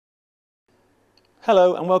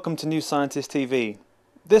Hello and welcome to New Scientist TV.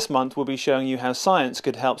 This month we'll be showing you how science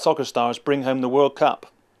could help soccer stars bring home the World Cup.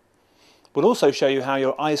 We'll also show you how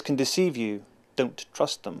your eyes can deceive you. Don't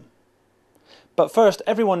trust them. But first,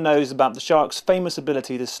 everyone knows about the shark's famous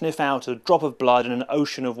ability to sniff out a drop of blood in an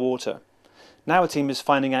ocean of water. Now a team is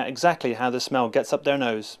finding out exactly how the smell gets up their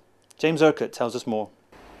nose. James Urquhart tells us more.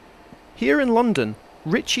 Here in London,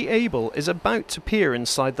 Richie Abel is about to peer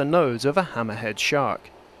inside the nose of a hammerhead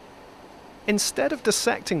shark. Instead of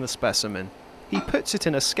dissecting the specimen, he puts it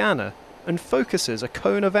in a scanner and focuses a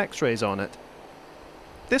cone of X-rays on it.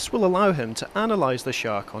 This will allow him to analyse the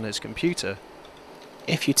shark on his computer.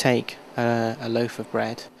 If you take a loaf of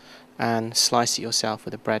bread and slice it yourself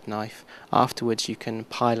with a bread knife, afterwards you can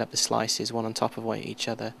pile up the slices one on top of each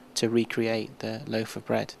other to recreate the loaf of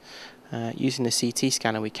bread. Using the CT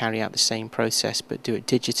scanner we carry out the same process but do it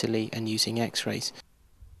digitally and using X-rays.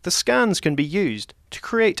 The scans can be used to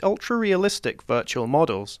create ultra-realistic virtual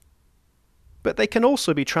models, but they can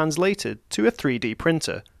also be translated to a 3D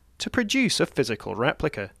printer to produce a physical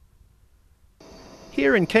replica.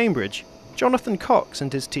 Here in Cambridge, Jonathan Cox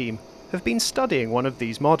and his team have been studying one of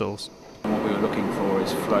these models. What we were looking for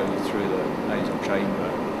is flow through the nasal chamber.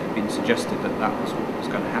 It had been suggested that that was what was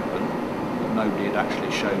going to happen, but nobody had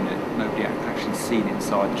actually shown it. Nobody had actually seen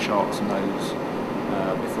inside the shark's nose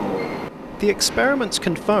before. The experiments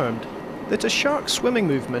confirmed that a shark's swimming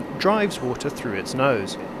movement drives water through its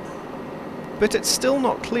nose. But it's still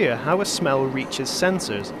not clear how a smell reaches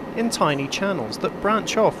sensors in tiny channels that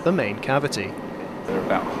branch off the main cavity. There are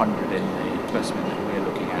about 100 in the specimen that we're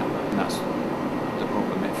looking at, and that's the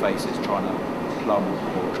problem it faces, trying to plumb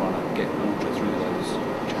or trying to get water through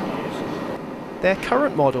those channels. Their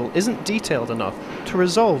current model isn't detailed enough to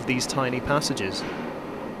resolve these tiny passages.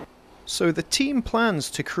 So the team plans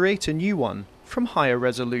to create a new one from higher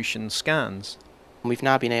resolution scans. We've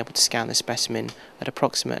now been able to scan the specimen at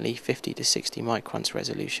approximately 50 to 60 microns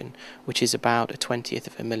resolution, which is about a 20th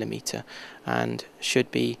of a millimetre, and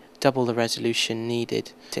should be double the resolution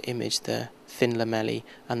needed to image the thin lamellae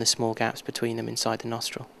and the small gaps between them inside the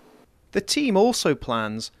nostril. The team also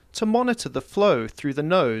plans to monitor the flow through the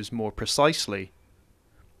nose more precisely.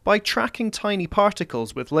 By tracking tiny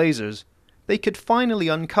particles with lasers, they could finally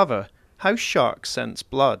uncover how sharks sense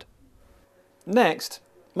blood. Next,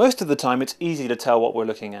 most of the time it's easy to tell what we're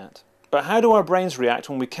looking at. But how do our brains react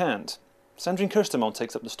when we can't? Sandrine Kirstemont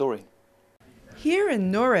takes up the story. Here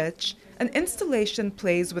in Norwich, an installation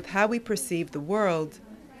plays with how we perceive the world.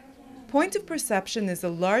 Point of perception is a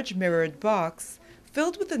large mirrored box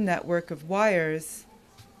filled with a network of wires.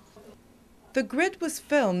 The grid was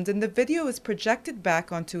filmed and the video is projected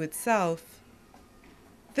back onto itself.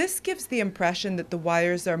 This gives the impression that the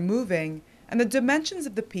wires are moving and the dimensions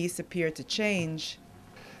of the piece appear to change.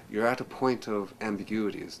 You're at a point of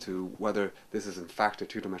ambiguity as to whether this is in fact a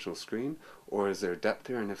two-dimensional screen, or is there depth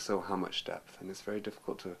here, and if so, how much depth? And it's very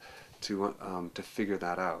difficult to figure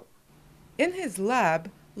that out. In his lab,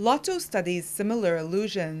 Lotto studies similar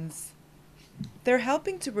illusions. They're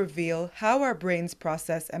helping to reveal how our brains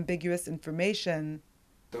process ambiguous information.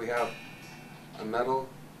 So we have a metal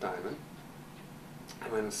diamond. I'm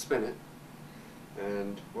going to spin it,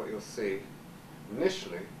 and what you'll see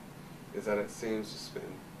initially is that it seems to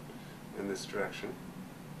spin in this direction,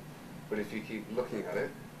 but if you keep looking at it,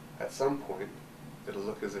 at some point it'll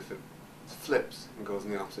look as if it flips and goes in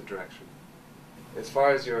the opposite direction. As far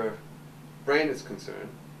as your brain is concerned,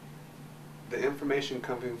 the information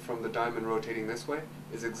coming from the diamond rotating this way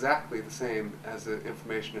is exactly the same as the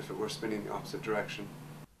information if it were spinning the opposite direction.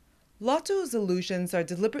 Lotto's illusions are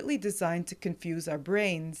deliberately designed to confuse our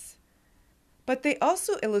brains. But they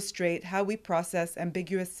also illustrate how we process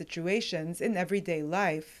ambiguous situations in everyday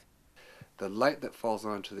life. The light that falls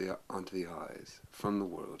onto the eyes from the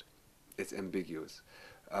world, it's ambiguous.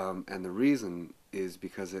 And the reason is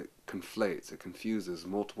because it conflates, it confuses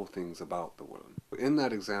multiple things about the world. In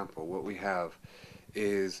that example, what we have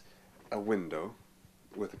is a window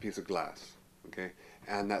with a piece of glass, okay?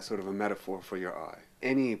 And that's sort of a metaphor for your eye.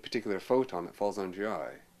 Any particular photon that falls onto your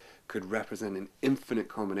eye could represent an infinite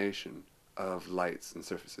combination of lights and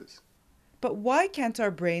surfaces. But why can't our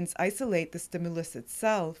brains isolate the stimulus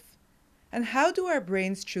itself? And how do our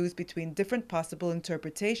brains choose between different possible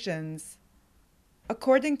interpretations?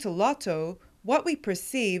 According to Lotto, what we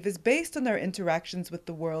perceive is based on our interactions with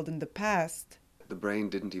the world in the past. The brain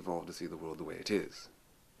didn't evolve to see the world the way it is.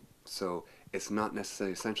 So it's not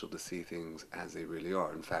necessarily essential to see things as they really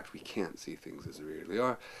are. In fact, we can't see things as they really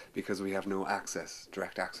are because we have no access,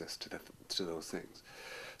 direct access to those things.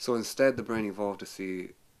 So instead, the brain evolved to see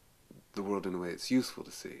the world in a way it's useful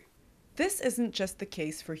to see. This isn't just the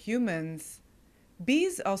case for humans.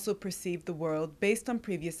 Bees also perceive the world based on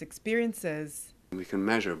previous experiences. We can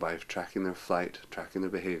measure by tracking their flight, tracking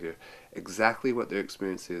their behavior, exactly what their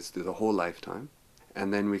experience is through the whole lifetime,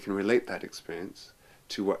 and then we can relate that experience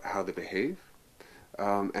to how they behave,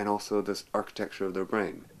 and also the architecture of their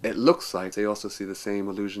brain. It looks like they also see the same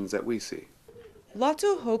illusions that we see.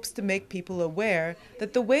 Lotto hopes to make people aware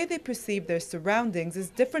that the way they perceive their surroundings is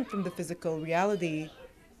different from the physical reality.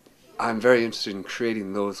 I'm very interested in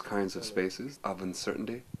creating those kinds of spaces of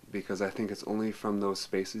uncertainty, because I think it's only from those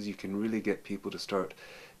spaces you can really get people to start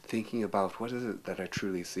thinking about what is it that I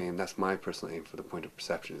truly see, and that's my personal aim for the point of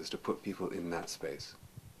perception, is to put people in that space.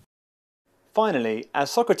 Finally,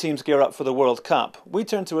 as soccer teams gear up for the World Cup, we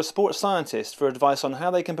turn to a sports scientist for advice on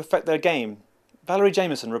how they can perfect their game. Valerie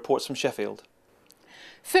Jameson reports from Sheffield.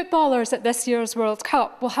 Footballers at this year's World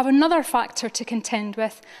Cup will have another factor to contend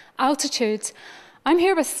with: altitude. I'm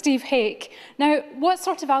here with Steve Hake. Now, what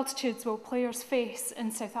sort of altitudes will players face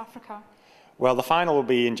in South Africa? Well, the final will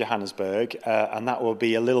be in Johannesburg, and that will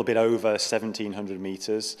be a little bit over 1,700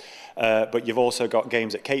 metres. But you've also got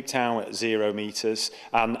games at Cape Town at 0 metres,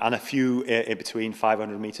 and a few in between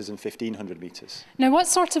 500 metres and 1,500 metres. Now, what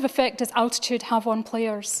sort of effect does altitude have on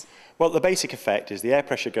players? Well, the basic effect is the air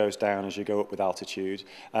pressure goes down as you go up with altitude,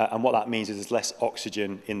 and what that means is there's less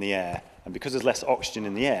oxygen in the air. And because there's less oxygen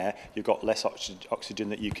in the air, you've got less oxygen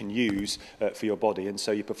that you can use for your body, and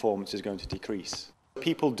so your performance is going to decrease.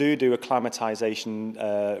 People do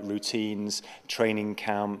acclimatisation routines, training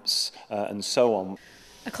camps, and so on.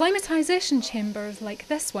 Acclimatisation chambers like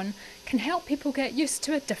this one can help people get used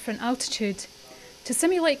to a different altitude. To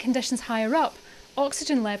simulate conditions higher up,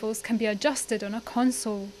 oxygen levels can be adjusted on a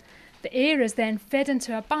console. The air is then fed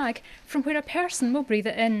into a bag from where a person will breathe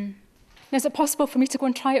it in. Now, is it possible for me to go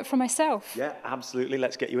and try it for myself? Yeah, absolutely.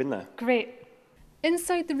 Let's get you in there. Great.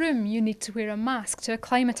 Inside the room, you need to wear a mask to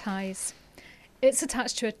acclimatise. It's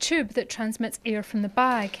attached to a tube that transmits air from the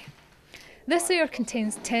bag. This air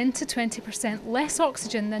contains 10 to 20% less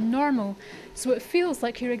oxygen than normal, so it feels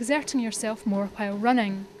like you're exerting yourself more while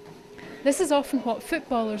running. This is often what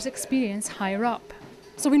footballers experience higher up.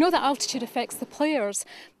 So we know that altitude affects the players,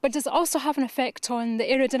 but does it also have an effect on the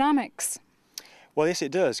aerodynamics? Well, yes,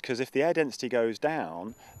 it does, because if the air density goes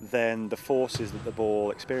down, then the forces that the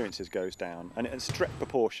ball experiences goes down, and it's a direct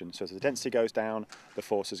proportion. So as the density goes down, the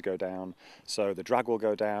forces go down, so the drag will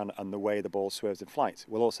go down, and the way the ball swerves in flight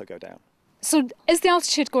will also go down. So is the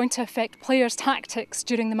altitude going to affect players' tactics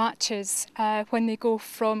during the matches when they go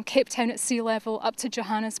from Cape Town at sea level up to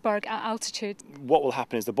Johannesburg at altitude? What will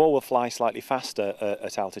happen is the ball will fly slightly faster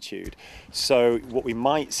at altitude. So what we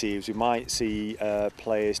might see is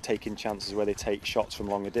players taking chances where they take shots from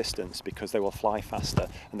longer distance because they will fly faster,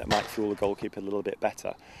 and that might fool the goalkeeper a little bit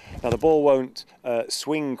better. Now the ball won't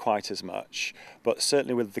swing quite as much, but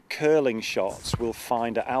certainly with the curling shots we'll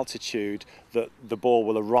find at altitude that the ball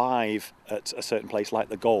will arrive at a certain place like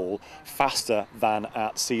the goal faster than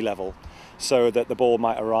at sea level, so that the ball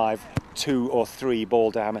might arrive 2 or 3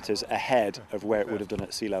 ball diameters ahead of where it would have done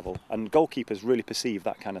at sea level, and goalkeepers really perceive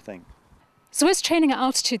that kind of thing. So is training at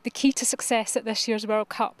altitude the key to success at this year's World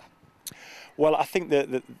Cup? Well, I think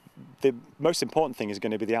that the most important thing is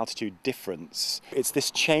going to be the altitude difference. It's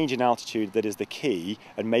this change in altitude that is the key,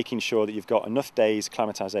 and making sure that you've got enough days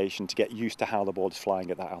acclimatisation to get used to how the ball is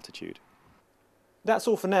flying at that altitude. That's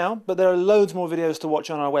all for now, but there are loads more videos to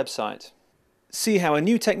watch on our website. See how a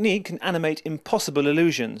new technique can animate impossible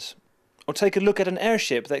illusions, or take a look at an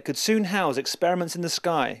airship that could soon house experiments in the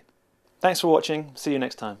sky. Thanks for watching, see you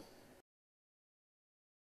next time.